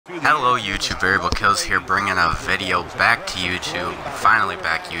Hello YouTube, Variable Kills here, bringing a video back to YouTube, finally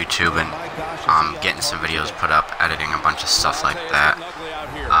back YouTube, and getting some videos put up, editing a bunch of stuff like that.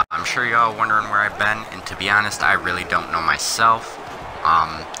 I'm sure y'all wondering where I've been, and to be honest, I really don't know myself.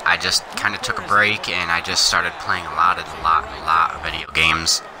 I just kind of took a break, and I just started playing a lot of video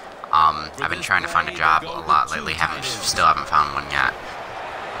games. I've been trying to find a job a lot lately, still haven't found one yet.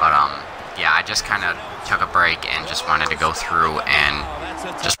 But yeah, I just kind of took a break and just wanted to go through and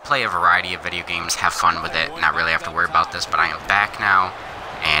just play a variety of video games, have fun with it, not really have to worry about this. But I am back now,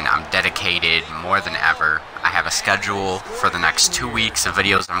 and I'm dedicated more than ever. I have a schedule for the next 2 weeks of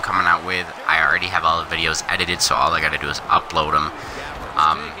videos I'm coming out with. I already have all the videos edited, so all I gotta do is upload them.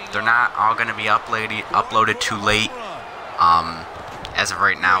 They're not all gonna be uploaded too late. As of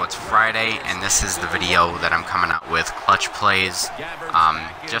right now, it's Friday, and this is the video that I'm coming out with. Clutch plays,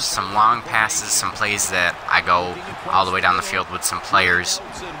 just some long passes, some plays that I go all the way down the field with some players.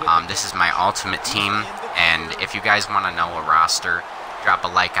 This is my ultimate team, and if you guys want to know a roster, drop a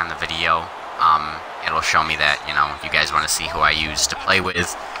like on the video. It'll show me that, you guys want to see who I use to play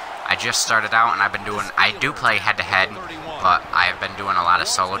with. I just started out, and I do play head-to-head, but I've been doing a lot of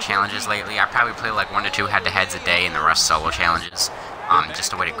solo challenges lately. I probably play like 1 to 2 head-to-heads a day, and the rest solo challenges.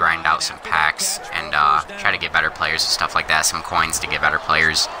 Just a way to grind out some packs and try to get better players and stuff like that, some coins to get better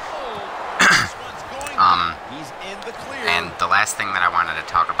players. And the last thing that I wanted to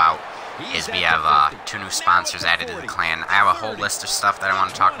talk about is we have 2 new sponsors added to the clan. I have a whole list of stuff that I want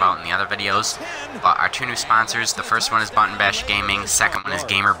to talk about in the other videos, but our 2 new sponsors, the first one is VGaming, second one is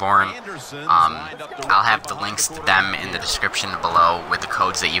Gamerborn. I'll have the links to them in the description below with the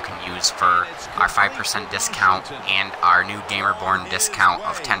codes that you can use for our 5% discount and our new Gamerborn discount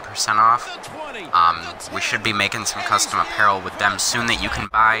of 10% off. We should be making some custom apparel with them soon that you can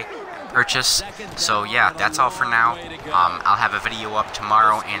buy purchase. So yeah, that's all for now. I'll have a video up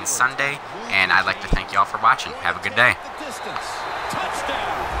tomorrow and Sunday, and I'd like to thank y'all for watching. Have a good day.